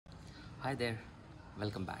Hi there,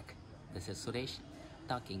 welcome back. This is Suresh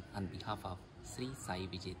talking on behalf of Sri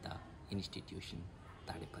Saivijetha Institution,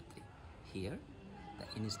 Tadipatri. Here, the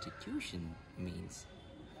institution means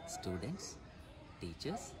students,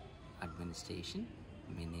 teachers, administration,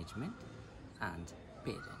 management, and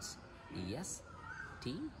parents. Yes,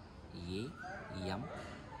 T-A-M-P,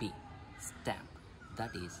 stamp.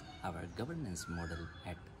 That is our governance model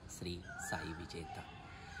at Sri Saivijetha.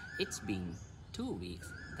 It's been 2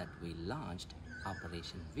 weeks that we launched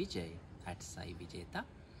Operation Vijay at Saivijetha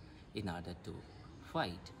in order to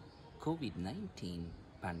fight COVID-19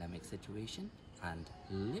 pandemic situation and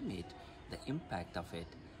limit the impact of it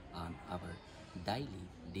on our daily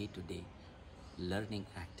day-to-day learning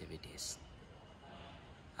activities.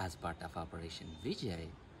 As part of Operation Vijay,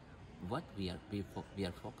 what we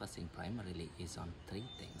are focusing primarily is on 3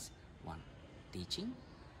 things. 1, teaching.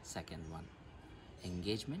 Second one,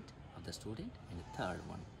 engagement of the student. And the third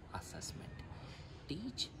one, assessment.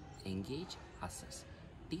 Teach, engage, assess.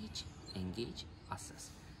 Teach, engage,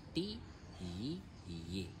 assess.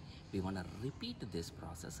 T-E-E. We want to repeat this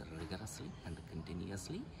process rigorously and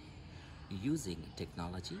continuously using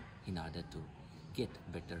technology in order to get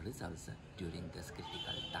better results during this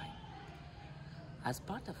critical time. As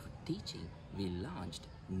part of teaching, we launched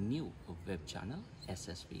new web channel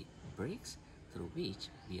SSV Breaks, through which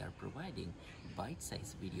we are providing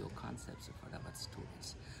bite-sized video concepts for our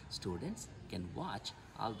students. Students can watch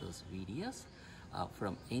all those videos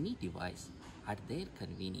from any device at their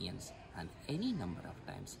convenience and any number of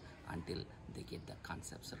times until they get the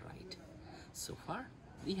concepts right. So far,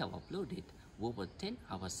 we have uploaded over 10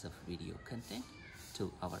 hours of video content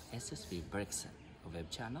to our SSV Breaks web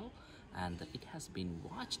channel, and it has been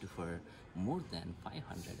watched for more than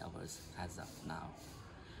 500 hours as of now.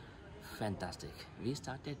 Fantastic. We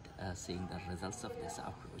started seeing the results of this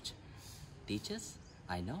approach. Teachers,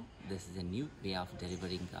 I know this is a new way of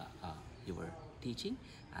delivering your teaching,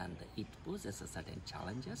 and it poses a certain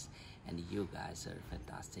challenges, and you guys are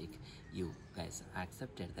fantastic. You guys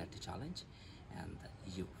accepted that challenge, and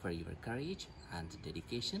you for your courage and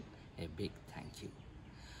dedication, a big thank you.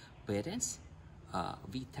 Parents,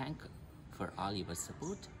 we thank for all your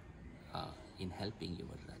support in helping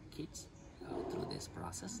your kids through this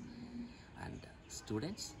process. And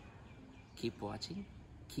students, keep watching,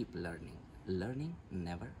 keep learning. Learning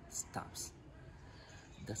never stops.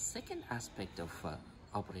 The second aspect of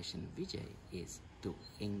Operation Vijay is to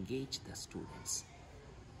engage the students.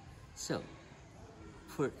 So,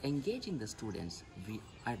 for engaging the students,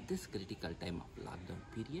 at this critical time of lockdown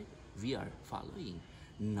period, we are following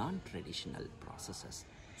non-traditional processes.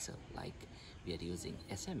 So, like we are using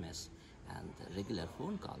SMS and regular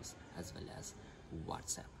phone calls as well as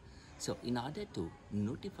WhatsApp. So in order to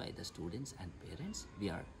notify the students and parents, we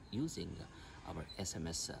are using our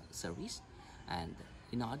SMS service, and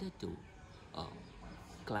in order to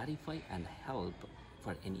clarify and help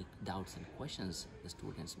for any doubts and questions the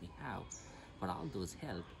students may have, for all those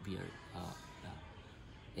help, we are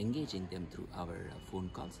engaging them through our phone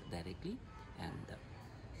calls directly. And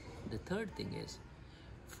the third thing is,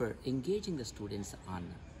 for engaging the students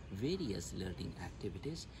on various learning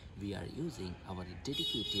activities, we are using our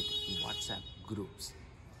dedicated WhatsApp groups,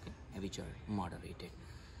 okay, which are moderated.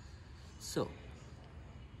 So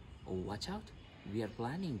watch out, we are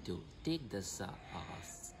planning to take this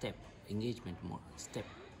engagement step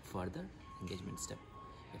further.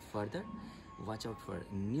 Watch out for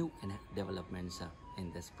new developments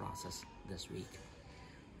in this process this week.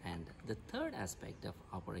 And the third aspect of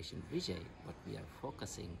Operation Vijay, what we are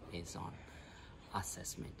focusing is on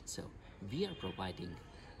assessment. So we are providing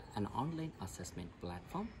an online assessment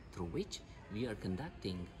platform through which we are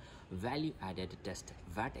conducting value-added test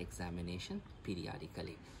VAT examination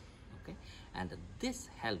periodically. Okay, and this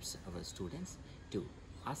helps our students to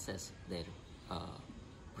assess their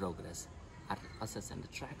progress, assess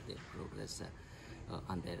and track their progress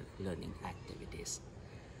on their learning activities.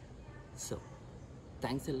 So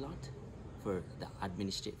thanks a lot for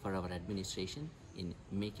our administration in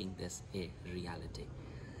making this a reality.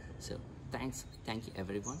 So thank you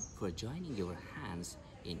everyone for joining your hands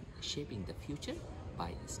in shaping the future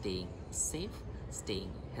by staying safe,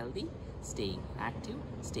 staying healthy, staying active,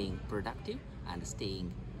 staying productive, and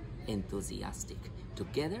staying enthusiastic.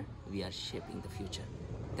 Together we are shaping the future.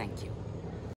 Thank you.